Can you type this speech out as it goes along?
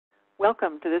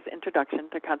Welcome to this introduction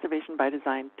to Conservation by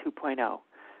Design 2.0.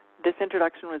 This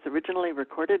introduction was originally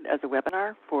recorded as a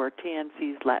webinar for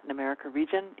TNC's Latin America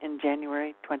region in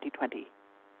January 2020.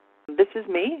 This is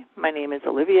me. My name is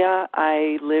Olivia.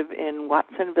 I live in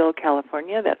Watsonville,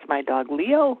 California. That's my dog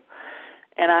Leo.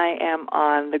 And I am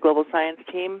on the Global Science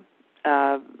team.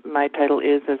 My title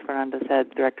is, as Fernanda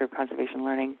said, Director of Conservation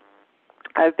Learning.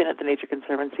 I've been at the Nature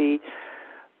Conservancy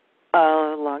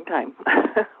a long time,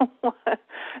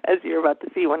 as you're about to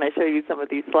see when I show you some of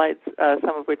these slides,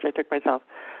 some of which I took myself.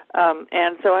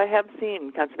 And so I have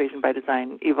seen Conservation by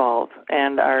Design evolve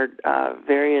and our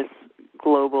various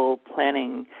global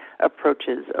planning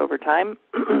approaches over time.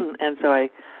 And so I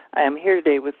am here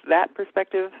today with that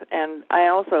perspective, and I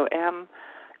also am,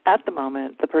 at the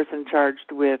moment, the person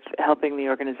charged with helping the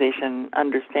organization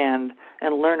understand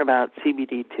and learn about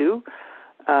CbD too.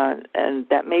 And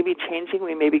that may be changing.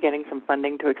 We may be getting some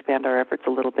funding to expand our efforts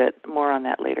a little bit. More on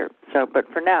that later. But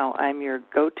for now, I'm your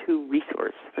go-to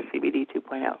resource for CbD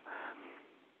 2.0.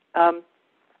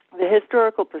 The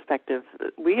historical perspective,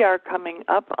 we are coming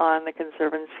up on the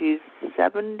Conservancy's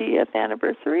 70th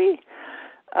anniversary,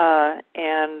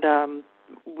 and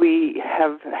we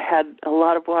have had a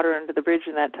lot of water under the bridge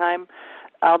in that time.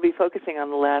 I'll be focusing on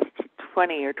the last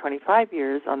 20 or 25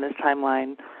 years on this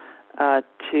timeline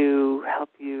to help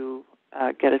you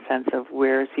get a sense of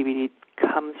where CbD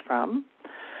comes from.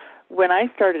 When I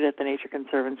started at the Nature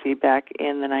Conservancy back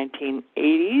in the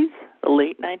 1980s, the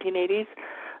late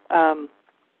 1980s,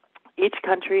 each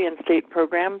country and state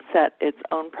program set its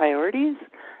own priorities,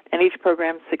 and each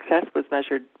program's success was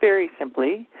measured very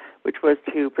simply, which was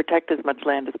to protect as much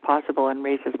land as possible and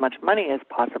raise as much money as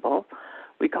possible.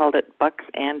 We called it bucks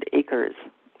and acres.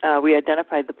 We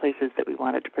identified the places that we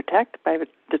wanted to protect by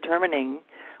determining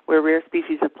where rare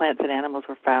species of plants and animals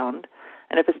were found.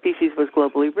 And if a species was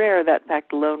globally rare, that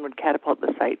fact alone would catapult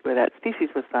the site where that species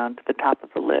was found to the top of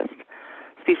the list.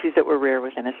 Species that were rare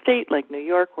within a state, like New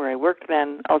York, where I worked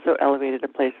then, also elevated a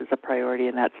place as a priority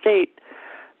in that state,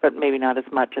 but maybe not as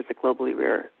much as a globally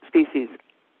rare species.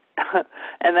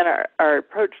 And then our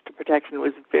approach to protection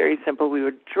was very simple. We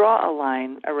would draw a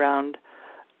line around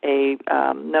a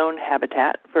known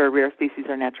habitat for a rare species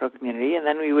or natural community, and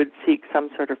then we would seek some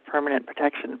sort of permanent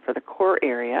protection for the core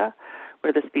area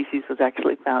where the species was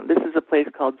actually found. This is a place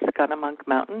called Scunnamunk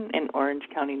Mountain in Orange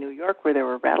County, New York, where there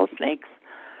were rattlesnakes.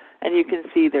 And you can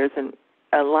see there's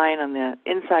a line on the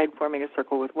inside forming a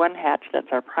circle with one hatch. That's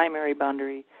our primary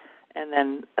boundary. And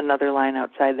then another line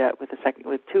outside that with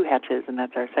two hatches, and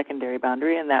that's our secondary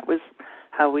boundary. And that was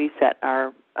how we set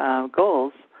our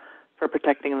goals for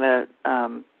protecting the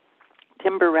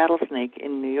timber rattlesnake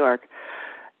in New York.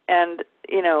 And,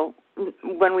 you know,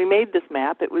 when we made this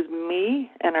map, it was me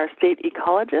and our state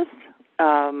ecologist.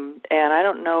 And I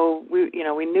don't know, we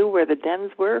knew where the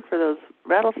dens were for those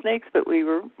rattlesnakes, but we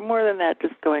were more than that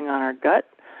just going on our gut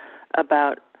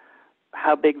about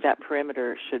how big that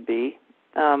perimeter should be.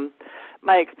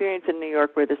 My experience in New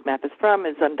York, where this map is from,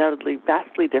 is undoubtedly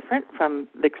vastly different from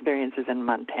the experiences in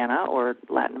Montana or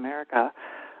Latin America.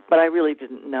 But I really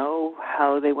didn't know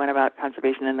how they went about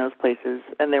conservation in those places,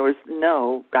 and there was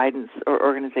no guidance or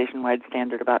organization-wide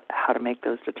standard about how to make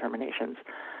those determinations.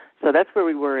 So that's where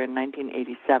we were in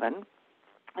 1987.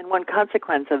 And one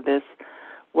consequence of this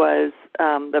was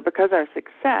that because our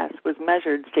success was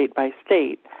measured state by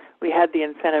state, we had the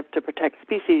incentive to protect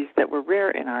species that were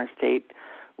rare in our state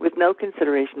with no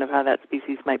consideration of how that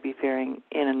species might be faring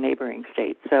in a neighboring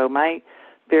state. So my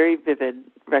very vivid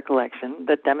recollection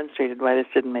that demonstrated why this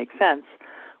didn't make sense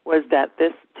was that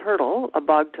this turtle, a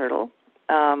bog turtle,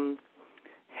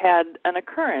 had an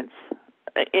occurrence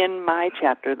in my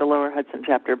chapter, the Lower Hudson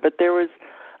chapter, but there was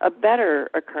a better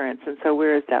occurrence, and so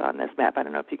where is that on this map? I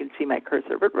don't know if you can see my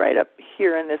cursor, but right up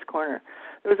here in this corner.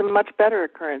 There was a much better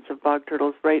occurrence of bog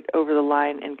turtles right over the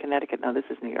line in Connecticut. No, this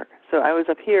is New York. So I was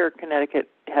up here, Connecticut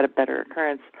had a better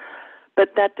occurrence,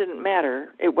 but that didn't matter.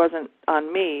 It wasn't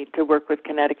on me to work with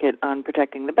Connecticut on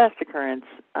protecting the best occurrence.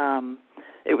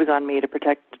 It was on me to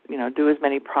protect, do as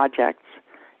many projects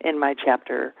in my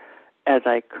chapter as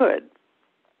I could.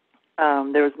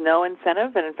 There was no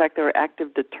incentive, and in fact, there were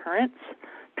active deterrents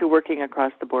to working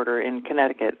across the border in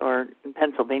Connecticut or in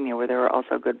Pennsylvania, where there were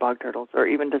also good bog turtles, or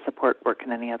even to support work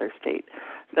in any other state.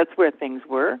 So that's where things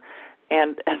were.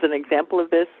 And as an example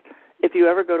of this, if you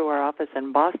ever go to our office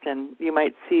in Boston, you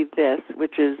might see this,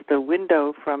 which is the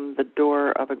window from the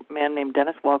door of a man named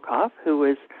Dennis Walkoff, who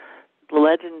was the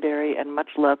legendary and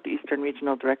much-loved Eastern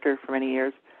Regional Director for many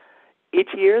years.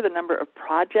 Each year, the number of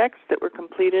projects that were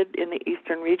completed in the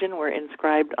Eastern region were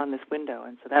inscribed on this window,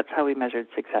 and so that's how we measured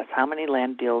success. How many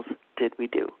land deals did we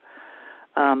do?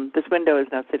 This window is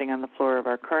now sitting on the floor of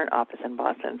our current office in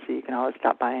Boston, so you can always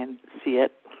stop by and see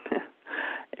it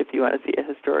if you want to see a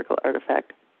historical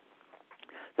artifact.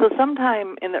 So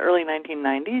sometime in the early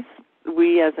 1990s,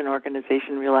 we as an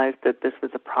organization realized that this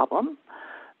was a problem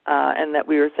and that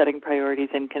we were setting priorities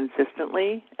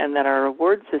inconsistently, and that our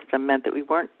reward system meant that we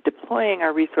weren't deploying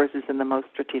our resources in the most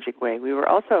strategic way. We were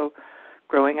also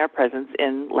growing our presence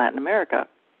in Latin America.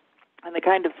 And the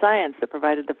kind of science that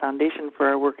provided the foundation for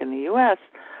our work in the U.S.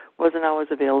 wasn't always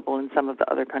available in some of the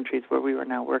other countries where we were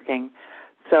now working.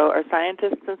 So our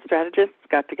scientists and strategists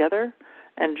got together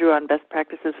and drew on best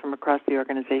practices from across the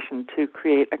organization to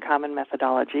create a common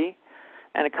methodology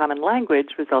and a common language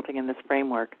resulting in this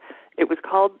framework. It was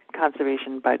called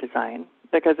Conservation by Design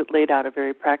because it laid out a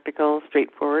very practical,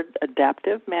 straightforward,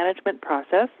 adaptive management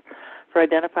process for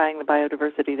identifying the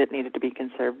biodiversity that needed to be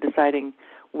conserved, deciding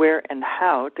where and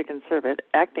how to conserve it,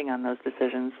 acting on those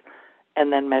decisions,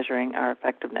 and then measuring our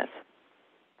effectiveness.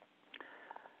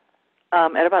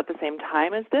 At about the same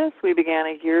time as this, we began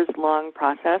a years-long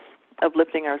process of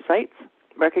lifting our sights,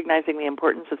 recognizing the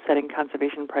importance of setting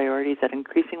conservation priorities at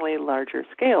increasingly larger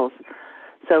scales.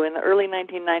 So in the early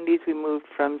 1990s, we moved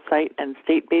from site and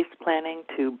state-based planning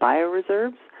to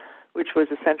bioreserves, which was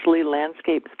essentially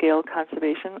landscape-scale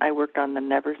conservation. I worked on the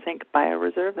Neversink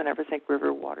Bioreserve. The Neversink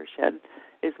River watershed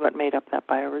is what made up that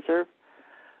bioreserve.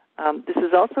 This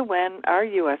is also when our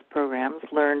U.S. programs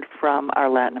learned from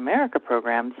our Latin America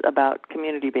programs about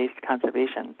community-based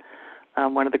conservation,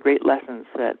 one of the great lessons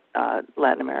that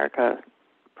Latin America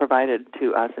provided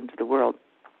to us and to the world,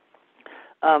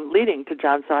 leading to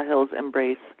John Sawhill's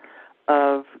embrace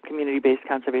of community-based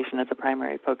conservation as a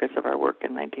primary focus of our work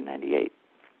in 1998.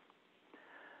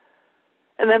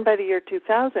 And then by the year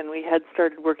 2000, we had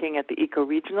started working at the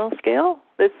eco-regional scale.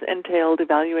 This entailed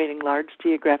evaluating large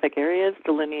geographic areas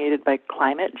delineated by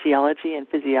climate, geology, and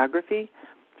physiography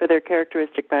for their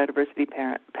characteristic biodiversity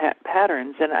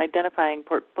patterns and identifying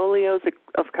portfolios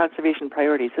of conservation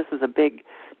priorities. This was a big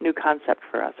new concept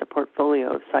for us, a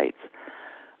portfolio of sites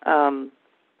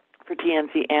for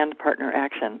TNC and partner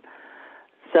action.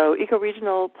 So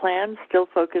eco-regional plans still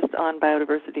focused on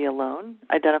biodiversity alone,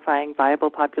 identifying viable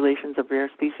populations of rare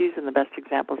species and the best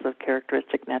examples of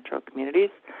characteristic natural communities.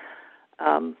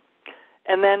 And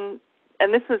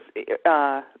this was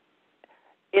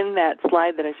in that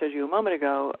slide that I showed you a moment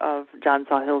ago of John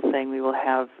Sawhill saying we will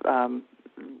have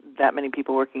that many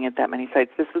people working at that many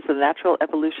sites. This was a natural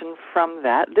evolution from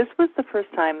that. This was the first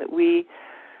time that we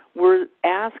were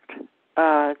asked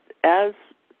as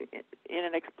in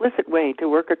an explicit way to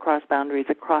work across boundaries,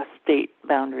 across state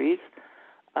boundaries,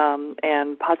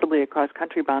 and possibly across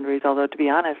country boundaries, although to be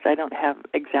honest, I don't have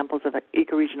examples of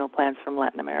eco-regional plans from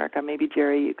Latin America. Maybe,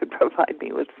 Jerry, you could provide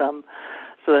me with some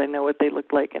so that I know what they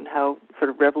looked like and how sort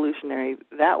of revolutionary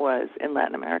that was in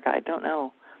Latin America. I don't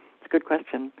know. It's a good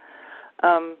question.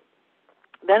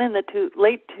 Then in the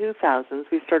late 2000s,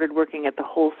 we started working at the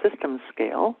whole system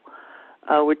scale,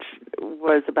 which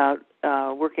was about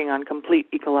working on complete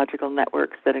ecological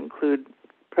networks that include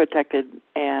protected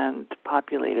and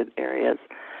populated areas.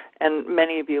 And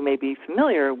many of you may be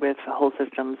familiar with whole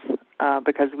systems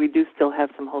because we do still have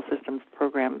some whole systems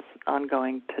programs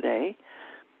ongoing today.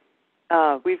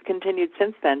 We've continued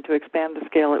since then to expand the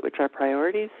scale at which our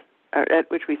priorities, at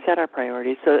which we set our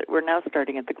priorities, so that we're now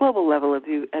starting at the global level, as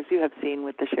you have seen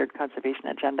with the Shared Conservation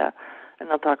Agenda, and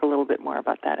I'll talk a little bit more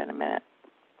about that in a minute.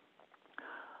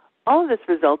 All of this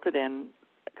resulted in,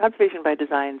 Conservation by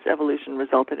Design's evolution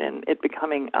resulted in it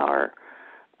becoming our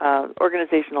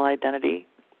organizational identity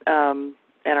and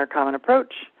our common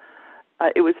approach.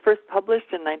 It was first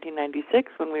published in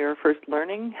 1996 when we were first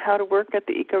learning how to work at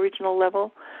the eco-regional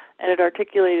level, and it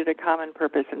articulated a common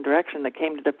purpose and direction that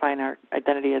came to define our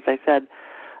identity, as I said.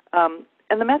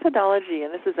 And the methodology,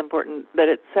 and this is important, that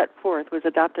it set forth was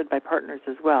adopted by partners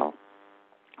as well.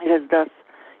 It has thus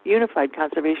unified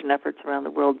conservation efforts around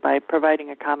the world by providing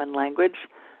a common language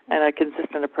and a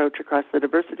consistent approach across the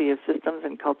diversity of systems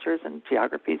and cultures and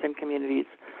geographies and communities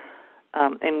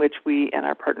in which we and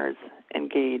our partners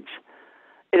engage.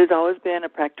 It has always been a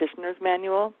practitioner's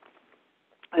manual.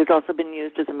 It has also been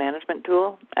used as a management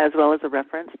tool, as well as a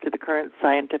reference to the current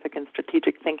scientific and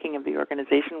strategic thinking of the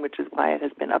organization, which is why it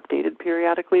has been updated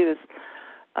periodically. This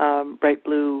bright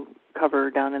blue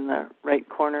cover down in the right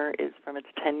corner is from its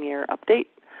 10-year update,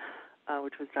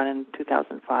 which was done in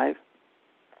 2005.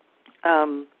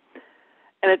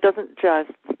 And it doesn't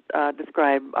just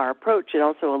describe our approach, it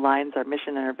also aligns our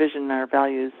mission and our vision and our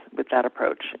values with that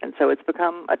approach. And so it's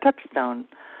become a touchstone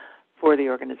for the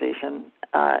organization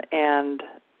and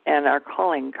our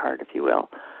calling card, if you will.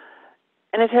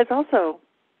 And it has also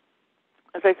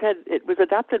as I said, it was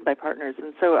adopted by partners,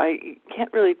 and so I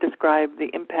can't really describe the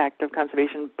impact of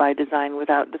conservation by design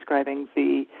without describing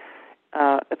the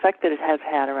effect that it has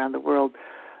had around the world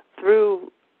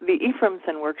through the eFROMs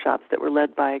and workshops that were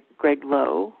led by Greg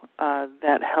Lowe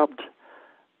that helped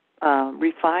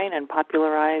refine and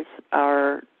popularize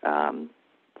our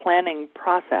planning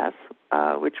process,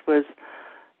 which was,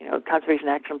 conservation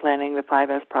action planning, the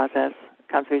 5S process,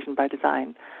 conservation by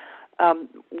design.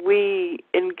 We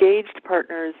engaged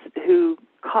partners who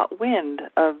caught wind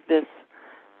of this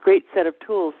great set of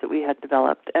tools that we had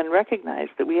developed and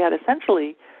recognized that we had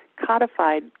essentially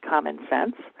codified common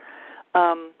sense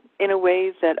in a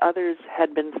way that others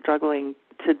had been struggling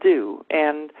to do.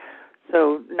 And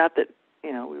so not that,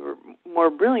 we were more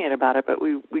brilliant about it, but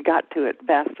we got to it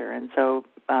faster. And so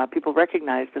people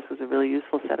recognized this was a really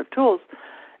useful set of tools,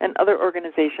 and other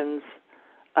organizations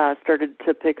started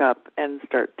to pick up and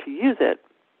start to use it.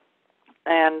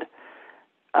 And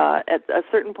at a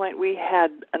certain point, we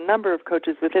had a number of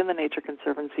coaches within the Nature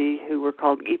Conservancy who were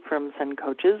called eFROMs and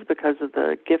coaches because of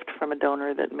the gift from a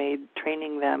donor that made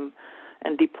training them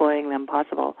and deploying them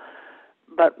possible.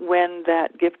 But when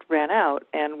that gift ran out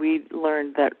and we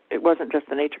learned that it wasn't just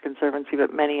the Nature Conservancy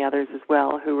but many others as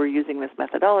well who were using this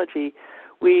methodology,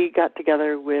 we got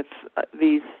together with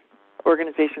these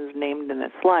organizations named in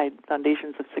this slide,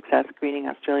 Foundations of Success, Greening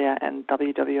Australia, and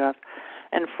WWF,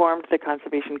 and formed the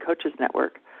Conservation Coaches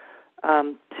Network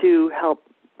to help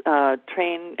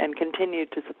train and continue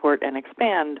to support and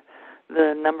expand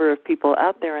the number of people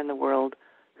out there in the world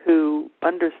who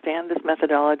understand this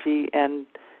methodology and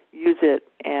use it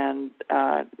and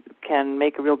can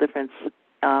make a real difference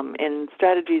in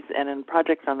strategies and in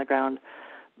projects on the ground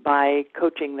by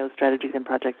coaching those strategies and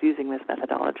projects using this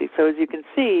methodology. So as you can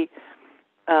see,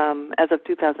 as of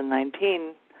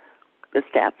 2019, the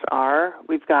stats are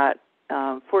we've got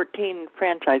 14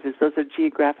 franchises. Those are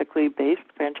geographically based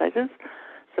franchises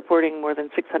supporting more than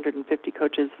 650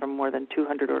 coaches from more than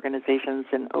 200 organizations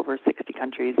in over 60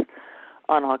 countries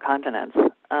on all continents.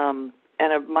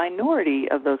 And a minority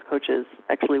of those coaches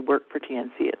actually work for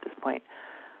TNC at this point.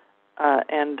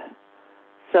 And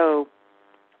so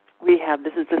we have,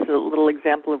 this is just a little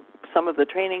example of some of the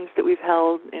trainings that we've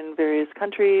held in various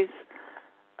countries.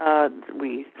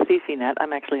 CCNet,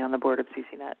 I'm actually on the board of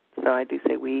CCNet, so I do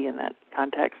say we in that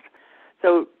context.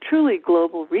 So truly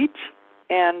global reach,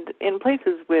 and in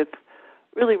places with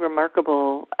really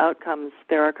remarkable outcomes,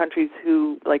 there are countries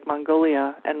who, like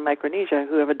Mongolia and Micronesia,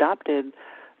 who have adopted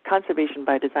conservation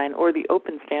by design, or the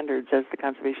open standards, as the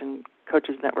Conservation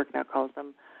Coaches Network now calls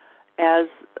them, as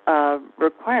a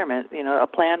requirement. A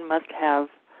plan must have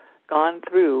gone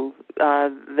through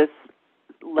this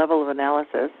level of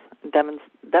analysis,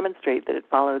 demonstrate that it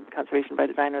followed conservation by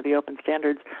design or the open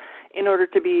standards in order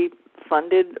to be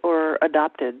funded or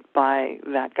adopted by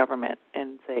that government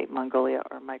in, say, Mongolia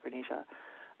or Micronesia.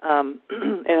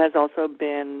 It has also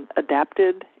been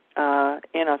adapted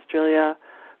in Australia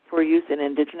for use in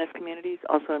indigenous communities,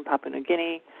 also in Papua New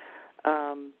Guinea,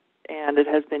 and it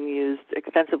has been used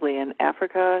extensively in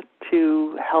Africa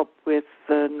to help with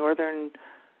the northern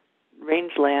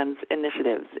rangelands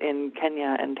initiatives in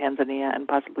Kenya and Tanzania and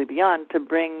possibly beyond, to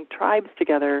bring tribes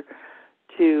together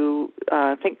to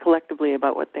think collectively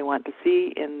about what they want to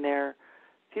see in their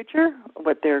future,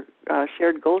 what their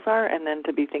shared goals are, and then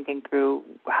to be thinking through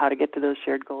how to get to those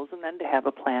shared goals, and then to have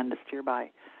a plan to steer by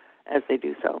as they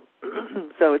do so.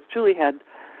 So it's truly had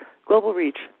global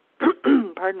reach,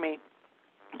 pardon me,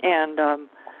 and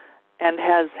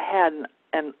has had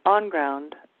an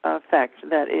on-ground effect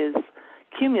that is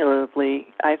cumulatively,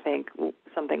 I think,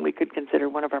 something we could consider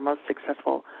one of our most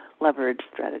successful leverage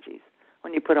strategies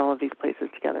when you put all of these places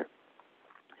together.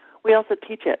 We also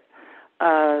teach it.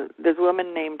 There's a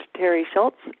woman named Terry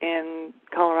Schultz in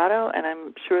Colorado, and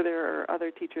I'm sure there are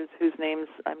other teachers whose names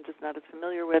I'm just not as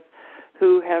familiar with,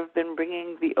 who have been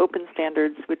bringing the open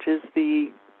standards, which is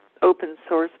the open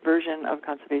source version of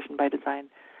conservation by design,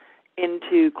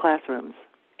 into classrooms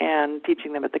and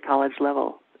teaching them at the college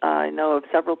level. I know of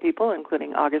several people,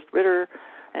 including August Ritter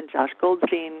and Josh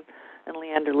Goldstein and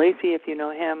Leander Lacey, if you know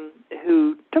him,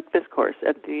 who took this course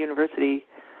at the university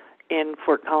in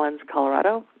Fort Collins,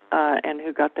 Colorado, and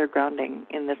who got their grounding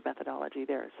in this methodology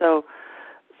there. So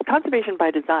conservation by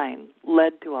design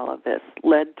led to all of this,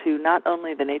 led to not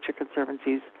only the Nature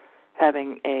Conservancies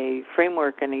having a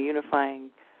framework and a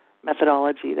unifying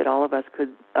methodology that all of us could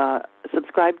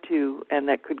subscribe to and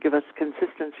that could give us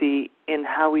consistency in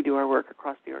how we do our work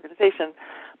across the organization,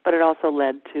 but it also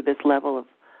led to this level of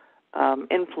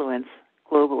influence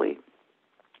globally,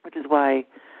 which is why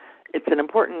it's an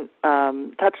important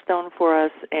touchstone for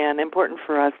us and important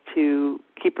for us to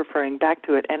keep referring back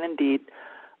to it and indeed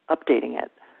updating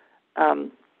it.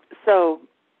 So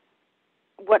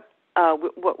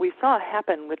what we saw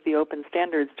happen with the open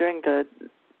standards during the,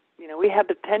 we had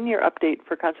the 10-year update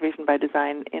for conservation by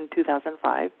design in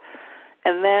 2005,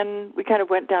 and then we kind of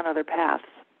went down other paths.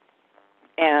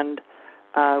 And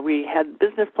we had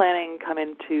business planning come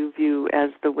into view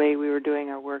as the way we were doing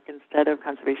our work instead of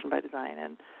conservation by design,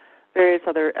 and various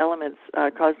other elements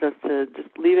caused us to just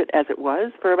leave it as it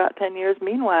was for about 10 years.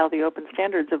 Meanwhile, the open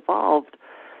standards evolved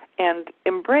and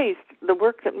embraced the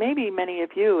work that maybe many of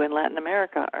you in Latin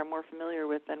America are more familiar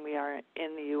with than we are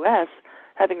in the U.S.,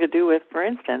 having to do with, for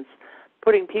instance,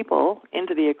 putting people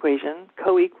into the equation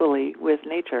co-equally with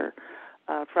nature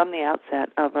from the outset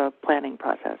of a planning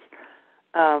process.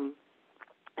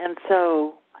 And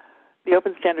so the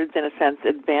open standards, in a sense,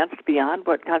 advanced beyond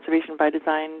what conservation by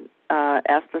design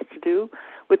asked us to do.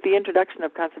 With the introduction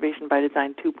of conservation by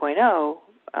design 2.0,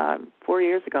 4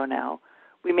 years ago now,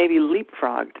 we maybe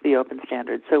leapfrogged the open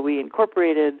standards. So we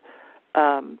incorporated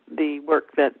the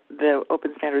work that the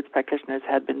open standards practitioners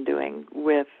had been doing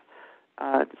with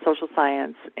social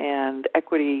science and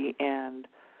equity and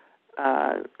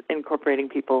incorporating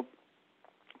people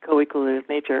co-equally with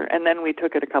nature, and then we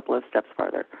took it a couple of steps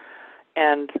farther.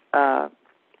 And so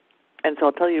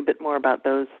I'll tell you a bit more about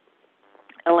those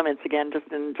elements again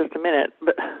in just a minute,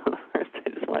 but first I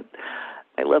just want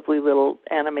a lovely little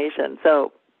animation.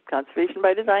 So conservation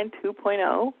by design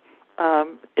 2.0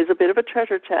 is a bit of a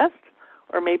treasure chest,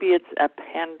 or maybe it's a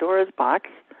Pandora's box.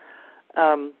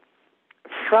 From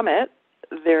it,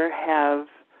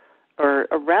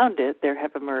 around it, there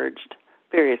have emerged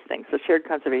various things. The shared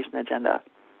conservation agenda,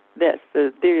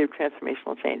 the theory of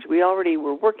transformational change. We already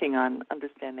were working on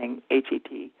understanding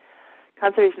HET.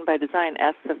 Conservation by design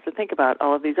asks us to think about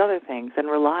all of these other things and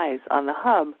relies on the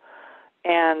hub.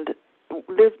 And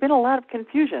there's been a lot of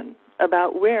confusion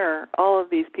about where all of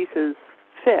these pieces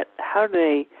fit. How do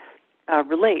they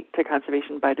relate to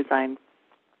conservation by design?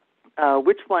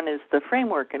 Which one is the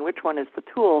framework and which one is the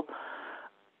tool?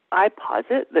 I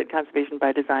posit that conservation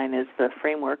by design is the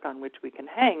framework on which we can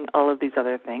hang all of these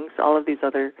other things. All of these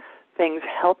other things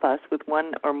help us with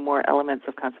one or more elements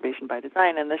of conservation by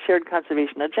design, and the shared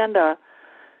conservation agenda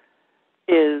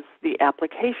is the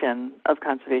application of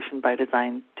conservation by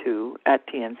design to, at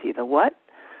TNC, the what,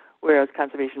 whereas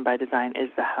conservation by design is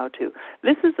the how-to.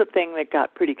 This is the thing that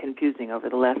got pretty confusing over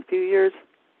the last few years.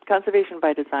 Conservation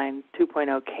by design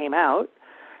 2.0 came out,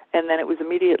 and then it was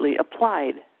immediately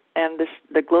applied. And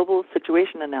the global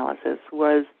situation analysis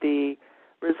was the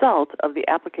result of the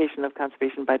application of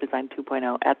conservation by design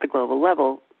 2.0 at the global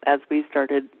level as we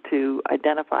started to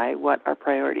identify what our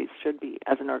priorities should be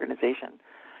as an organization.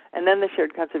 And then the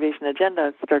shared conservation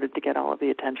agenda started to get all of the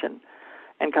attention,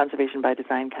 and conservation by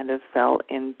design kind of fell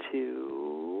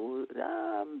into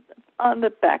on the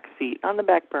back seat, on the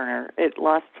back burner. It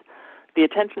lost the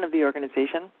attention of the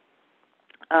organization.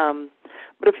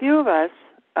 But a few of us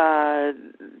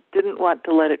didn't want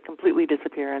to let it completely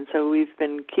disappear, and so we've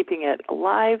been keeping it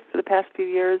alive for the past few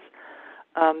years.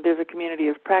 There's a community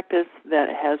of practice that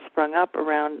has sprung up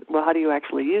around, well, how do you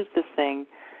actually use this thing?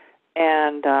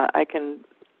 And I can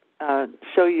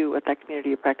show you what that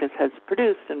community of practice has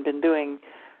produced and been doing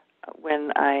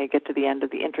when I get to the end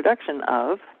of the introduction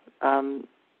of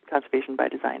Conservation by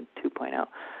Design 2.0.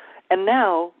 And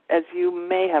now, as you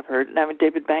may have heard,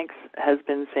 David Banks has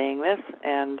been saying this,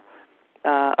 and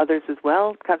others as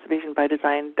well, conservation by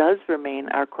design does remain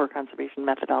our core conservation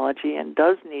methodology and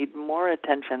does need more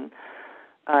attention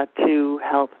to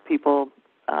help people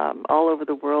all over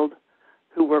the world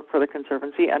who work for the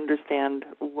Conservancy understand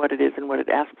what it is and what it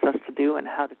asks us to do and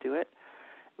how to do it.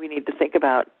 We need to think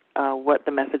about what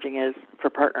the messaging is for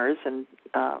partners and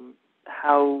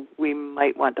how we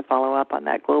might want to follow up on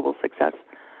that global success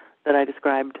that I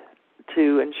described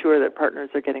to ensure that partners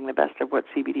are getting the best of what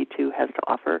CBD2 has to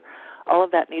offer. All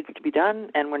of that needs to be done,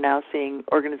 and we're now seeing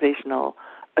organizational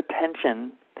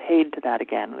attention paid to that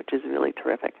again, which is really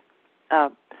terrific.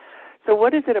 So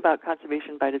what is it about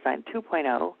Conservation by Design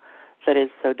 2.0 that is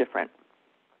so different?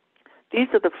 These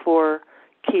are the 4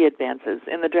 key advances.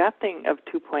 In the drafting of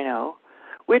 2.0,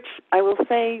 which I will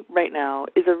say right now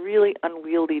is a really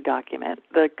unwieldy document.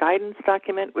 The guidance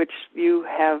document, which you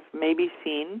have maybe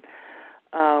seen,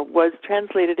 was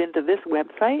translated into this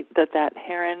website that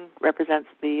heron represents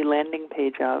the landing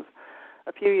page of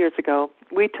a few years ago.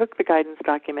 We took the guidance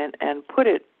document and put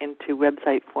it into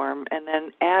website form and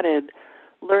then added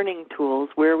learning tools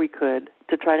where we could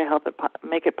to try to help it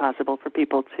make it possible for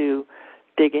people to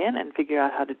dig in and figure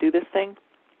out how to do this thing.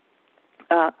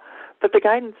 But the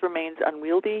guidance remains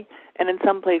unwieldy and in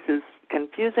some places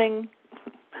confusing,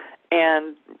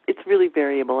 and it's really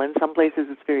variable. In some places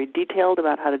it's very detailed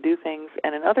about how to do things,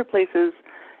 and in other places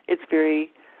it's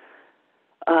very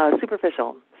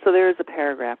superficial. So there is a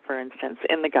paragraph, for instance,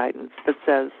 in the guidance that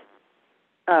says,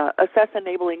 assess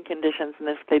enabling conditions, and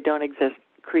if they don't exist,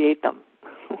 create them,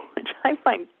 which I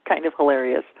find kind of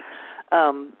hilarious,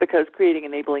 because creating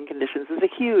enabling conditions is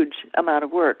a huge amount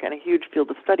of work and a huge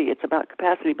field of study. It's about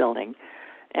capacity building,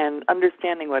 and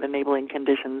understanding what enabling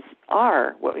conditions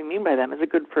are, what we mean by them, is a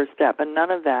good first step, and none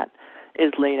of that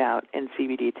is laid out in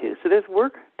CbD2. So there's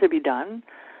work to be done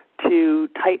to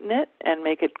tighten it and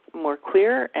make it more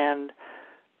clear and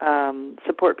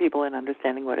support people in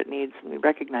understanding what it needs, and we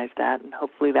recognize that, and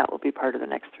hopefully that will be part of the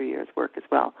next 3 years' work as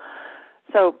well.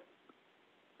 So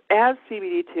as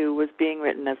CbD2 was being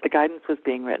written, as the guidance was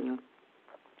being written,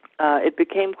 it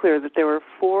became clear that there were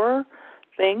 4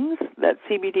 things that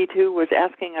CbD2 was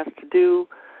asking us to do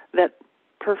that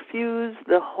perfuse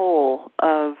the whole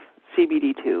of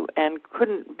CbD2 and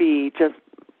couldn't be just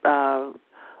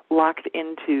locked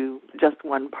into just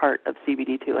one part of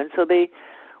CbD2. And so they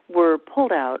were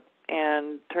pulled out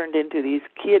and turned into these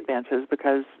key advances,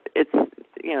 because it's,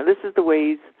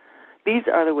 these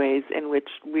are the ways in which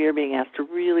we are being asked to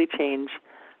really change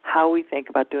how we think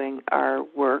about doing our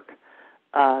work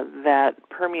that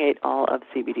permeate all of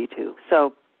CbD2.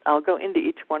 So I'll go into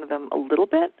each one of them a little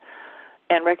bit,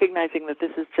 and recognizing that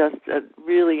this is just a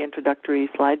really introductory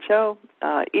slideshow.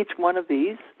 Each one of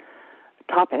these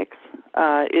topics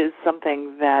is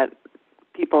something that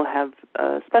people have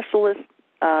a specialist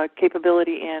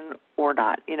capability in or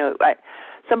not.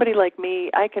 Somebody like me,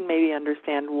 I can maybe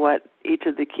understand what each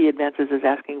of the key advances is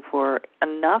asking for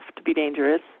enough to be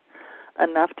dangerous,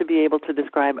 enough to be able to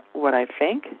describe what I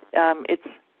think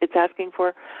it's asking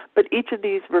for. But each of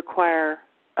these require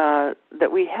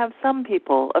that we have some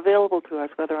people available to us,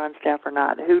 whether on staff or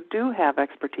not, who do have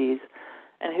expertise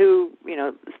and who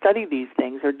study these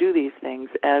things or do these things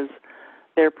as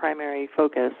their primary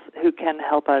focus, who can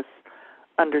help us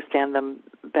understand them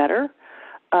better.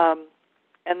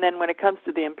 And then when it comes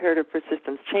to the imperative for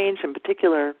systems change in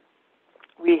particular,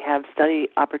 we have study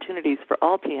opportunities for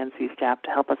all TNC staff to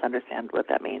help us understand what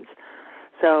that means.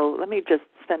 So let me just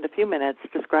spend a few minutes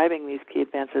describing these key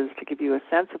advances to give you a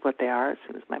sense of what they are as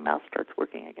soon as my mouse starts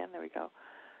working again. There we go.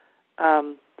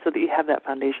 So that you have that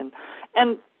foundation.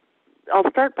 And I'll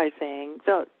start by saying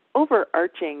the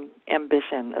overarching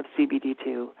ambition of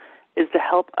CbD2 is to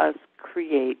help us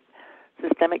create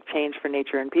systemic change for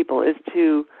nature and people, is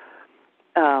to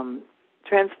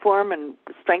transform and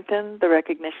strengthen the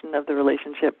recognition of the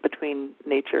relationship between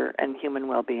nature and human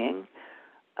well-being.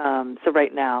 So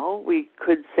right now, we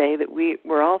could say that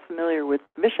we're all familiar with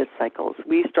vicious cycles.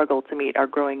 We struggle to meet our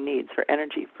growing needs for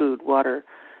energy, food, water,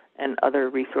 and other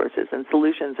resources, and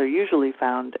solutions are usually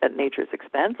found at nature's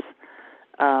expense,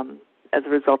 as a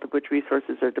result of which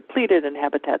resources are depleted and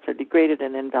habitats are degraded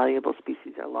and invaluable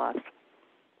species are lost.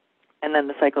 And then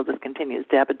the cycle just continues.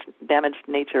 Damaged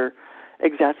nature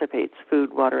exacerbates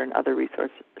food, water, and other resource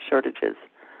shortages.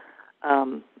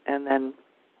 And then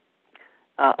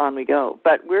on we go.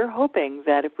 But we're hoping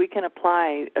that if we can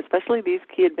apply, especially these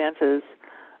key advances,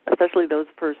 especially those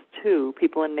first 2,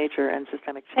 people in nature and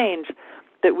systemic change,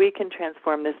 that we can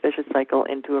transform this vicious cycle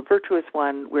into a virtuous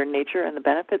one where nature and the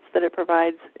benefits that it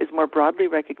provides is more broadly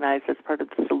recognized as part of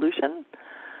the solution,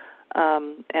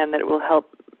 and that it will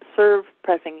help serve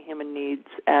pressing human needs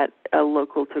at a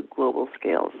local to global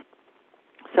scales.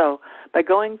 So by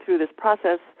going through this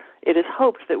process, it is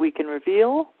hoped that we can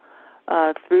reveal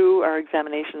through our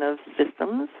examination of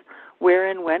systems where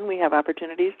and when we have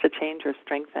opportunities to change or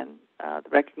strengthen the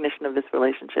recognition of this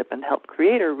relationship and help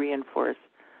create or reinforce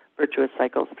virtuous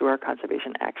cycles through our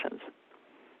conservation actions.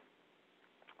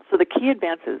 So the key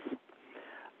advances,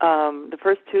 the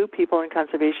first 2, people in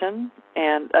conservation,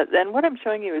 and what I'm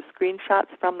showing you is screenshots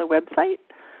from the website.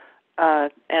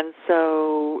 And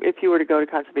so if you were to go to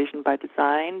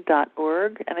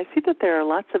conservationbydesign.org, and I see that there are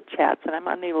lots of chats, and I'm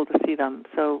unable to see them.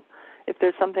 So if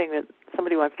there's something that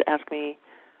somebody wants to ask me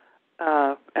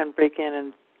and break in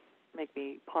and make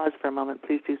me pause for a moment,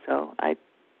 please do so. I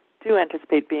do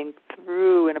anticipate being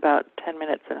through in about 10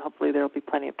 minutes, and hopefully there will be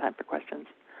plenty of time for questions.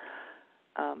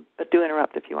 But do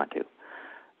interrupt if you want to.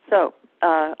 So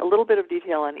a little bit of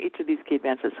detail on each of these key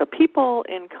advances. So people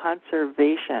in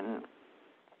conservation.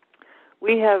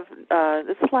 We have,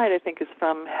 this slide I think is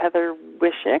from Heather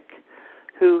Wishick,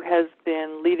 who has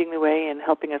been leading the way in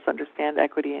helping us understand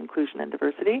equity, inclusion, and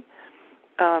diversity,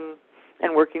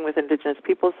 and working with Indigenous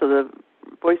people. So the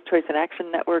Voice, Choice, and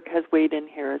Action Network has weighed in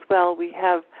here as well. We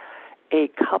have a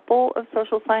couple of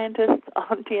social scientists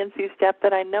on TNC STEP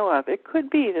that I know of. It could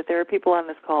be that there are people on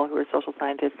this call who are social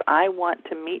scientists. I want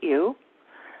to meet you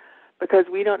because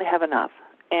we don't have enough.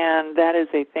 And that is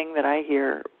a thing that I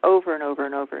hear over and over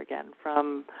and over again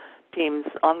from teams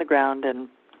on the ground and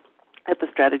at the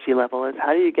strategy level is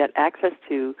how do you get access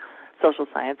to social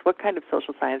science? What kind of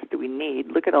social science do we need?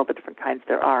 Look at all the different kinds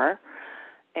there are.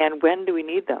 And when do we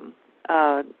need them?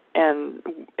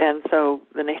 And so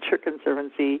the Nature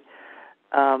Conservancy,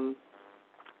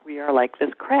 we are like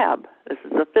this crab. This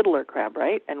is a fiddler crab,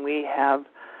 right? And we have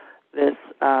this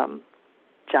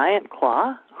giant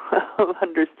claw of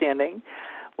understanding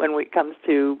when it comes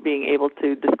to being able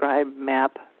to describe,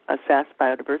 map, assess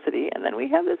biodiversity. And then we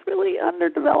have this really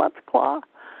underdeveloped claw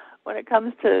when it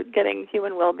comes to getting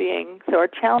human well-being. So our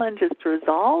challenge is to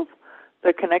resolve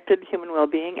the connected human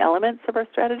well-being elements of our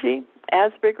strategy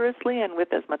as vigorously and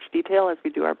with as much detail as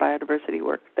we do our biodiversity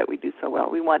work that we do so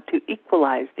well. We want to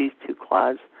equalize these two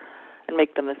claws and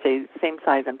make them the same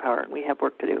size and power. And we have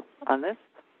work to do on this.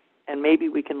 And maybe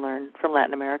we can learn from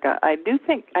Latin America. I do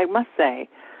think, I must say,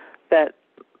 that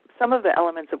some of the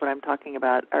elements of what I'm talking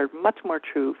about are much more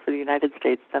true for the United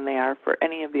States than they are for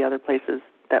any of the other places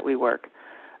that we work.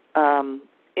 In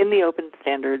the open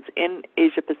standards, in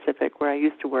Asia Pacific, where I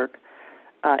used to work,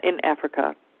 in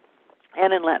Africa,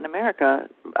 and in Latin America,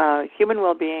 human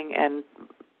well-being and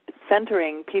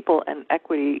centering people and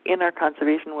equity in our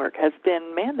conservation work has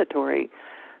been mandatory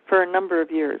for a number of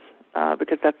years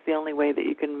because that's the only way that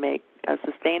you can make a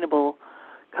sustainable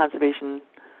conservation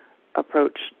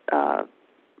approach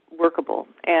workable.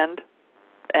 And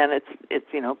it's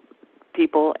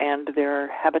people and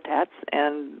their habitats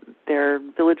and their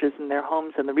villages and their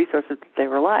homes and the resources that they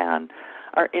rely on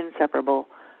are inseparable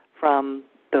from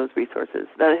those resources.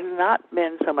 That has not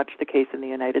been so much the case in the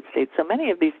United States. So many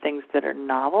of these things that are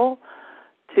novel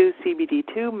to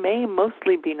CBD2 may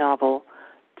mostly be novel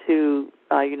to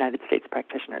United States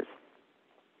practitioners.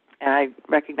 And I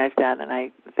recognize that, and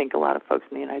I think a lot of folks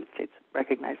in the United States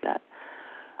recognize that.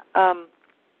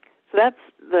 So that's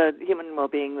the human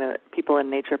well-being, the people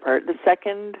and nature part. The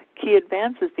second key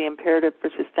advance is the imperative for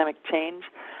systemic change.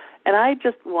 And I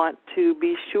just want to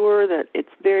be sure that it's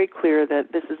very clear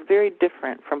that this is very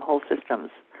different from whole systems.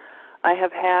 I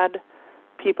have had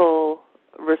people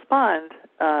respond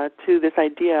to this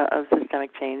idea of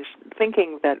systemic change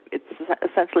thinking that it's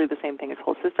essentially the same thing as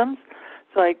whole systems.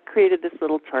 So I created this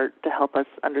little chart to help us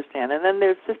understand. And then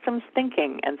there's systems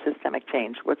thinking and systemic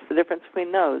change. What's the difference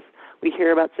between those? We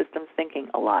hear about systems thinking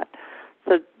a lot.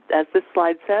 So as this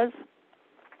slide says,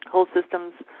 whole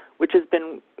systems, which has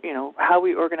been, how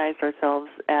we organized ourselves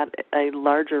at a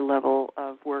larger level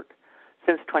of work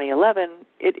since 2011,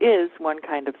 it is one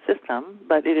kind of system,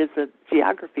 but it is a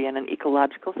geography and an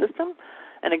ecological system,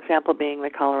 an example being the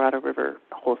Colorado River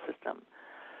whole system.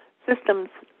 Systems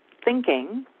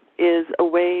thinking is a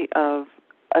way of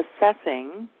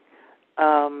assessing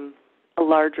a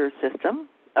larger system,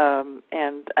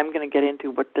 and I'm going to get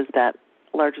into what does that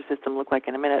larger system look like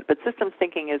in a minute, but systems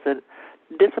thinking is a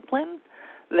discipline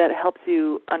that helps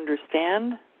you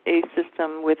understand a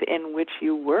system within which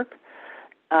you work,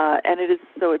 and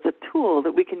it's a tool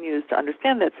that we can use to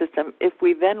understand that system if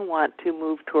we then want to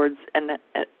move towards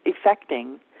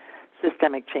effecting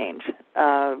systemic change,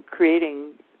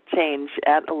 creating change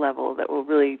at a level that will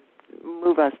really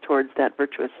move us towards that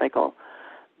virtuous cycle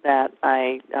that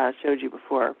I showed you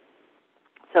before.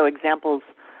 So examples,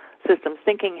 systems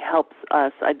thinking helps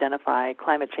us identify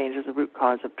climate change as a root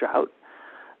cause of drought.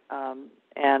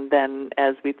 And then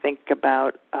as we think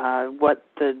about what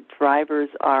the drivers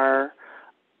are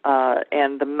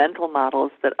and the mental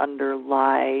models that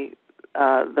underlie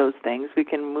those things, we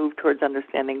can move towards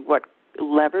understanding what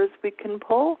levers we can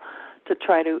pull to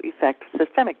try to effect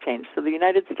systemic change. So the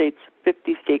United States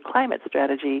 50-state climate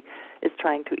strategy is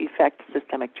trying to effect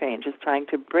systemic change, is trying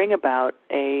to bring about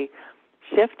a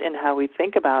shift in how we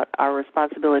think about our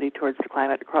responsibility towards the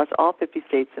climate across all 50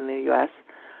 states in the U.S.,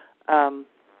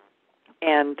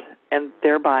 and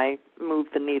thereby move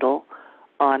the needle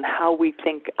on how we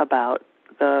think about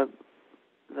the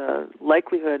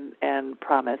likelihood and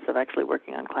promise of actually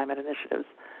working on climate initiatives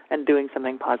and doing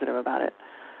something positive about it.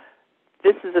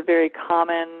 This is a very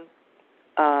common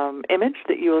image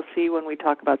that you will see when we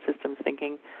talk about systems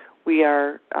thinking. We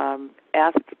are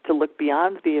asked to look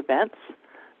beyond the events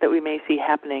that we may see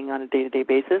happening on a day-to-day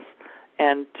basis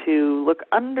and to look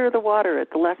under the water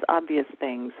at the less obvious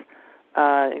things,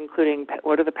 including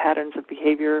what are the patterns of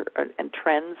behavior and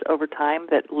trends over time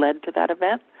that led to that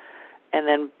event, and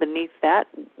then beneath that,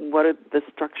 what are the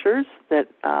structures that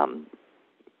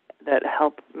that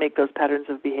help make those patterns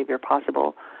of behavior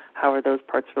possible? how are those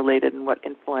parts related and what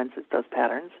influences those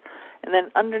patterns. And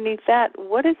then underneath that,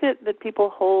 what is it that people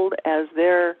hold as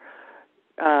their,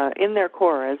 in their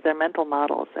core, as their mental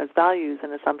models, as values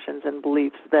and assumptions and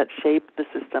beliefs that shape the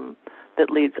system that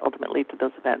leads ultimately to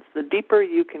those events. The deeper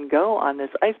you can go on this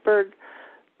iceberg,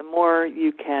 the more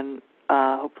you can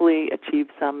hopefully achieve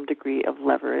some degree of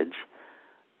leverage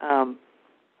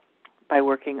by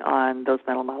working on those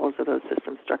mental models or those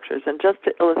system structures. And just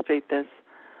to illustrate this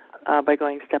by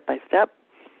going step by step,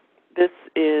 this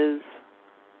is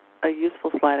a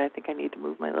useful slide. I think I need to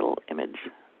move my little image.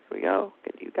 Here we go.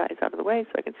 Get you guys out of the way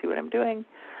so I can see what I'm doing.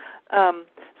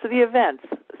 So the events.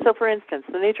 So for instance,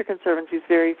 the Nature Conservancy's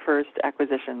very first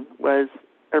acquisition was,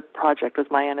 or project was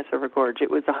Mayanas River Gorge. It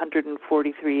was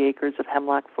 143 acres of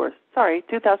hemlock forest. Sorry,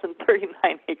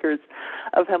 2,039 acres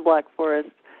of hemlock forest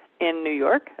in New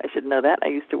York. I should know that. I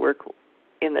used to work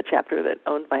in the chapter that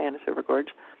owned Mayanas River Gorge.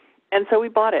 And so we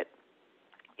bought it.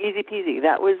 Easy peasy.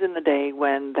 That was in the day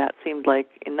when that seemed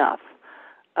like enough.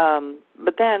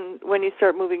 But then when you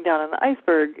start moving down on the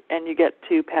iceberg and you get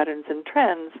to patterns and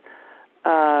trends,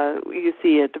 you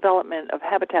see a development of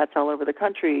habitats all over the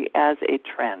country as a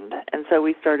trend. And so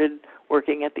we started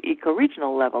working at the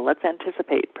eco-regional level. Let's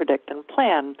anticipate, predict, and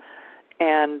plan,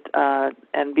 and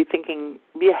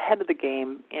be ahead of the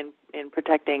game in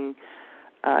protecting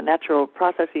natural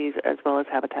processes as well as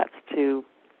habitats to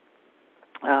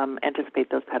anticipate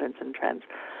those patterns and trends.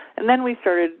 And then we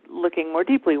started looking more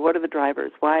deeply. What are the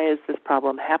drivers? Why is this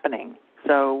problem happening?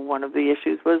 So one of the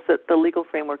issues was that the legal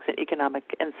frameworks and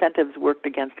economic incentives worked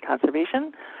against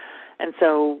conservation. And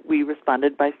so we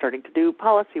responded by starting to do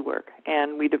policy work.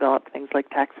 And we developed things like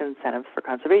tax incentives for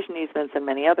conservation easements and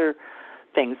many other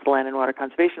things, the Land and Water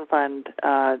Conservation Fund,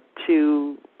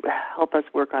 to help us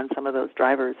work on some of those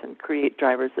drivers and create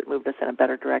drivers that moved us in a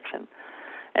better direction.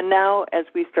 And now as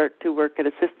we start to work at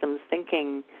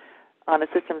on a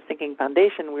systems thinking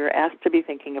foundation, we are asked to be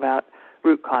thinking about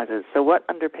root causes. So what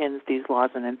underpins these laws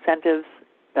and incentives,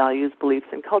 values, beliefs,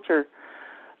 and culture?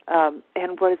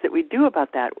 And what is it we do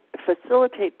about that?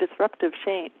 Facilitate disruptive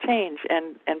change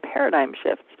and paradigm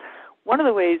shifts. One of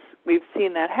the ways we've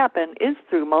seen that happen is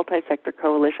through multi-sector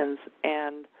coalitions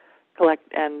and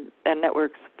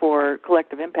networks for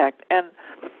collective impact. And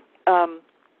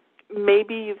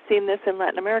maybe you've seen this in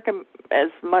Latin America as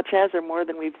much as or more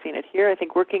than we've seen it here. I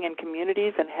think working in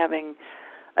communities and having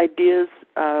ideas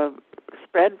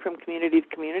spread from community to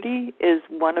community is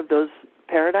one of those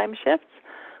paradigm shifts.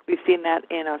 We've seen that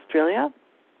in Australia.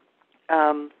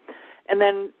 And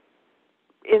then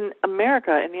in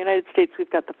America, in the United States,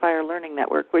 we've got the Fire Learning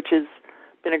Network, which has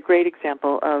been a great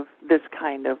example of this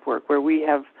kind of work, where we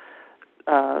have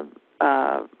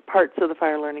parts of the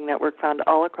Fire Learning Network found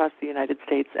all across the United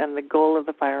States, and the goal of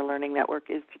the Fire Learning Network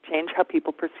is to change how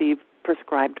people perceive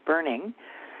prescribed burning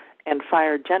and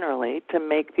fire generally, to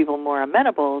make people more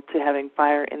amenable to having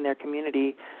fire in their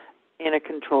community in a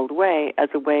controlled way as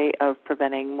a way of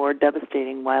preventing more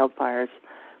devastating wildfires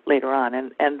later on.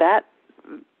 And that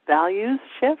values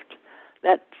shift,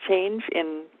 that change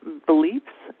in beliefs,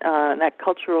 and that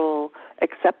cultural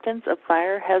acceptance of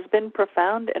fire has been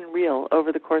profound and real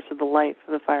over the course of the life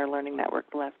of the Fire Learning Network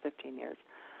the last 15 years.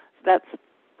 So that's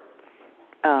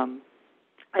an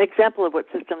example of what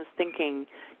systems thinking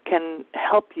can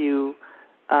help you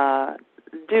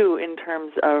do in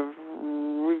terms of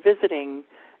revisiting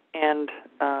and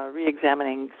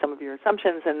re-examining some of your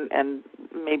assumptions and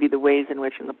maybe the ways in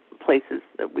which and the places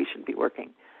that we should be working.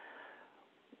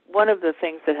 One of the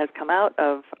things that has come out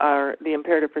of the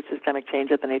imperative for systemic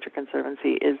change at the Nature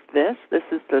Conservancy is this. This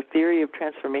is the theory of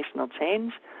transformational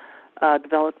change,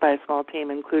 developed by a small team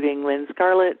including Lynn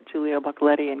Scarlett, Giulio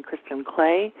Buccaletti, and Kristen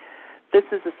Clay. This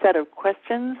is a set of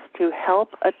questions to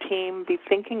help a team be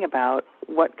thinking about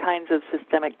what kinds of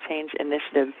systemic change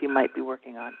initiatives you might be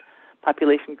working on.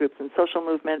 Population groups and social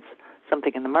movements,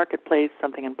 something in the marketplace,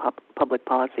 something in public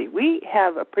policy. We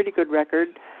have a pretty good record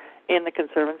in the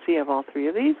Conservancy of all three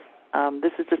of these.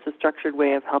 This is just a structured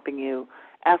way of helping you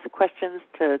ask questions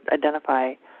to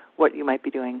identify what you might be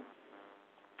doing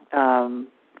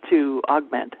to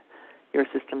augment your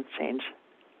systems change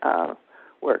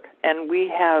work. And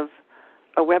we have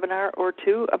a webinar or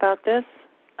two about this,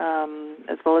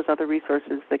 as well as other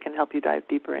resources that can help you dive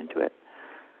deeper into it.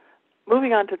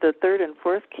 Moving on to the third and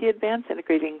fourth key advance,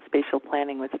 integrating spatial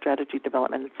planning with strategy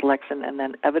development and selection, and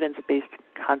then evidence-based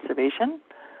conservation.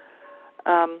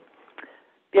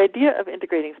 The idea of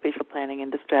integrating spatial planning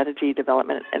into strategy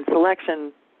development and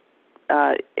selection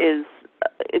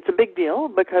it's a big deal,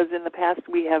 because in the past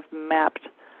we have mapped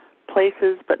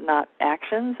places but not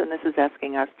actions, and this is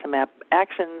asking us to map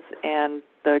actions and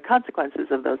the consequences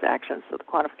of those actions, so the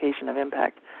quantification of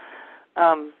impact.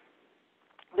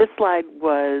 This slide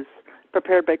was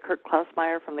prepared by Kirk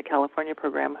Klausmeyer from the California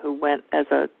program, who went as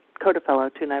a CODA fellow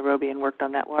to Nairobi and worked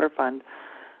on that water fund.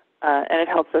 And it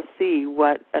helps us see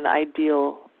what an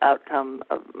ideal outcome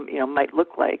of, might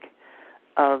look like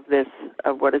of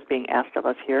what is being asked of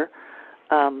us here.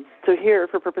 So here,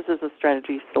 for purposes of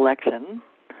strategy selection,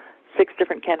 6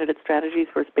 different candidate strategies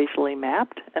were spatially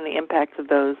mapped, and the impacts of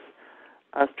those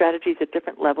strategies at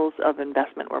different levels of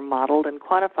investment were modeled and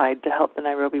quantified to help the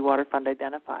Nairobi Water Fund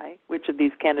identify which of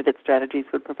these candidate strategies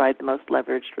would provide the most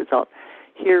leveraged result.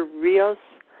 Here, RIOS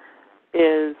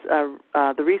is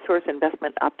the Resource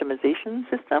Investment Optimization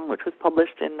System, which was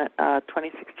published in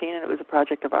 2016, and it was a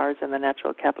project of ours in the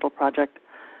Natural Capital Project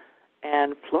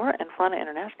and Flora and Fauna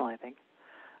International, I think.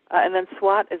 And then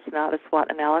SWOT is not a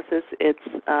SWOT analysis. It's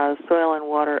a Soil and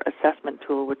Water Assessment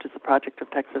Tool, which is a project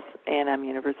of Texas A&M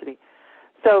University.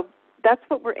 So that's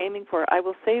what we're aiming for. I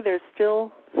will say there's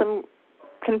still some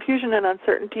confusion and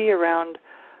uncertainty around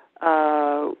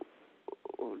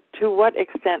to what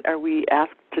extent are we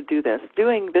asked to do this.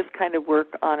 Doing this kind of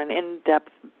work on an in-depth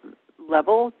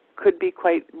level could be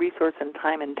quite resource and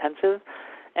time intensive,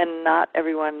 and not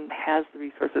everyone has the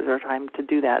resources or time to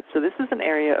do that. So this is an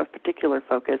area of particular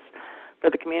focus for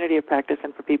the community of practice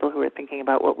and for people who are thinking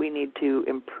about what we need to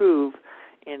improve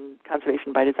in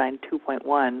Conservation by Design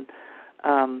 2.1,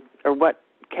 or what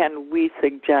can we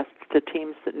suggest to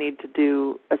teams that need to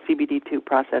do a CBD2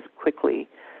 process quickly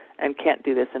and can't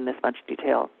do this in this much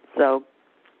detail. So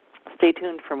stay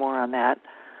tuned for more on that.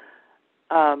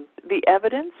 The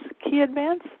evidence, key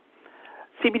advance.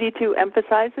 CBD2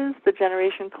 emphasizes the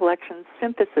generation, collection,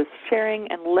 synthesis, sharing,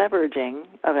 and leveraging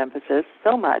of emphasis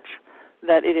so much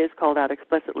that it is called out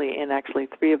explicitly in actually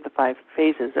 3 of the 5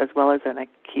 phases, as well as in a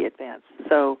key advance.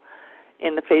 So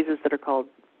in the phases that are called,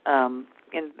 in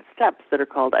the steps that are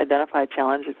called identify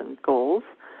challenges and goals,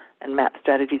 and map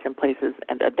strategies and places,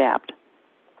 and adapt.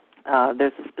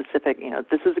 There's a specific,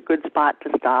 this is a good spot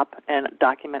to stop and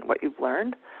document what you've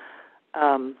learned.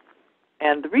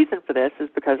 And the reason for this is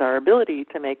because our ability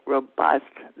to make robust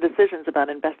decisions about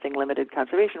investing limited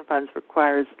conservation funds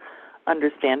requires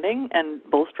understanding and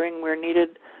bolstering where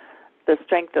needed the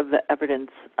strength of the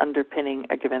evidence underpinning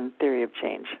a given theory of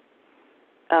change.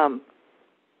 The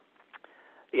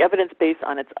evidence base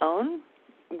on its own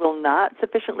will not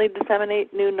sufficiently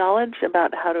disseminate new knowledge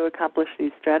about how to accomplish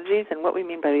these strategies. And what we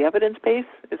mean by the evidence base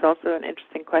is also an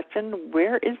interesting question.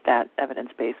 Where is that evidence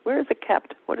base? Where is it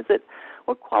kept? What is it?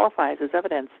 What qualifies as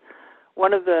evidence?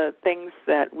 One of the things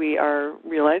that we are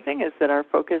realizing is that our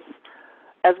focus,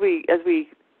 as we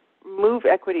move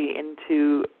equity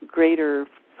into greater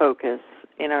focus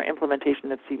in our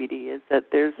implementation of CBD, is that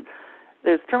there's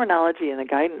terminology in the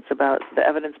guidance about the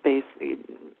evidence base.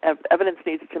 Evidence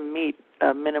needs to meet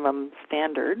a minimum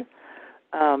standard,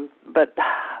 but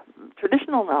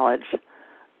traditional knowledge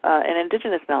and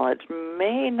indigenous knowledge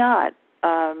may not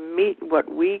meet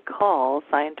what we call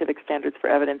scientific standards for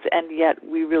evidence, and yet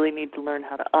we really need to learn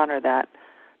how to honor that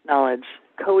knowledge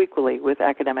co-equally with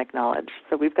academic knowledge.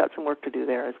 So we've got some work to do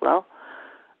there as well.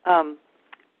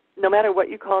 No matter what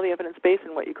you call the evidence base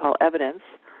and what you call evidence,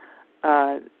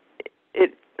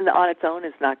 it on its own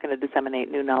is not going to disseminate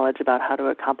new knowledge about how to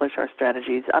accomplish our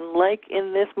strategies. Unlike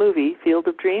in this movie, Field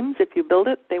of Dreams, if you build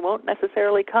it, they won't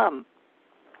necessarily come.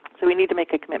 So we need to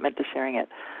make a commitment to sharing it.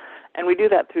 And we do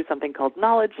that through something called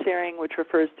knowledge sharing, which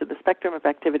refers to the spectrum of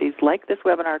activities like this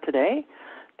webinar today,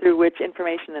 through which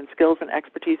information and skills and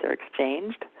expertise are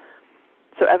exchanged.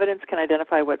 So evidence can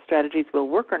identify what strategies will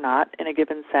work or not in a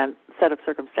given set of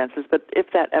circumstances, but if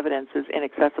that evidence is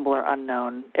inaccessible or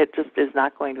unknown, it just is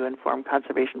not going to inform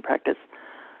conservation practice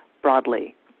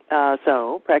broadly.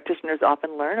 So practitioners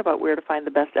often learn about where to find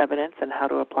the best evidence and how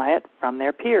to apply it from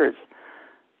their peers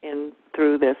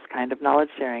through this kind of knowledge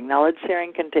sharing. Knowledge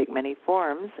sharing can take many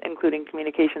forms, including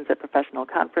communications at professional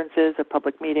conferences or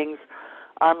public meetings,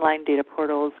 online data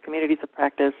portals, communities of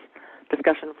practice,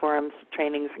 discussion forums,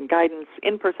 trainings and guidance,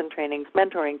 in-person trainings,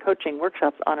 mentoring, coaching,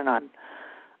 workshops, on and on.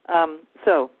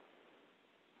 So,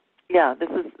 yeah,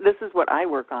 this is what I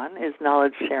work on, is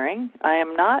knowledge sharing. I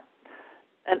am not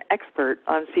an expert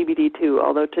on CBD2,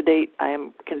 although to date I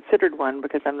am considered one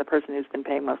because I'm the person who's been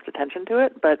paying most attention to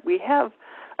it. But we have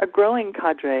a growing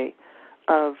cadre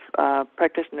of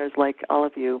practitioners like all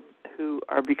of you who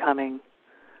are becoming,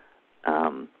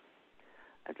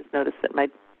 I just noticed that my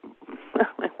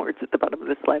words at the bottom of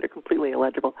this slide are completely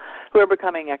illegible, who are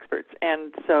becoming experts,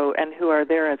 and who are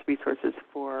there as resources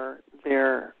for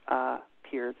their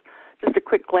peers. Just a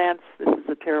quick glance. This is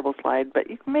a terrible slide, but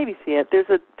you can maybe see it. There's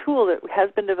a tool that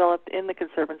has been developed in the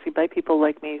Conservancy by people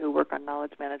like me who work on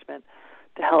knowledge management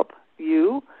to help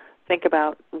you think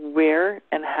about where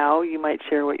and how you might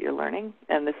share what you're learning.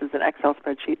 And this is an Excel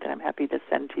spreadsheet that I'm happy to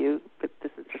send to you, but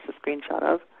this is just a screenshot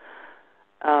of.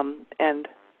 And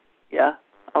yeah,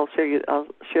 I'll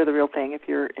share the real thing if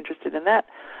you're interested in that.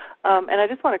 And I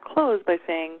just want to close by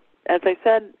saying, as I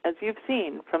said, as you've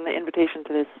seen from the invitation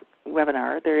to this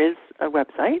webinar, there is a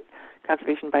website,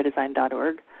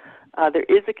 conservationbydesign.org. There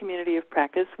is a community of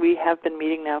practice. We have been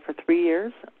meeting now for 3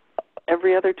 years,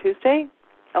 every other Tuesday,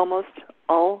 almost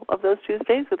all of those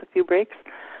Tuesdays with a few breaks.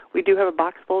 We do have a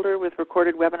box folder with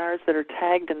recorded webinars that are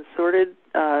tagged and sorted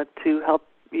to help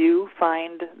you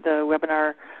find the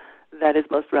webinar that is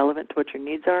most relevant to what your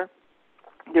needs are.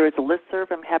 There is a listserv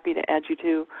I'm happy to add you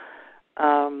to.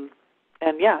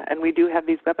 And we do have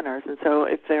these webinars. And so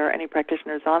if there are any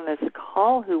practitioners on this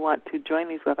call who want to join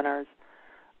these webinars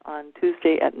on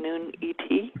Tuesday at noon ET,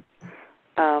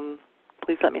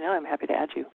 please let me know. I'm happy to add you.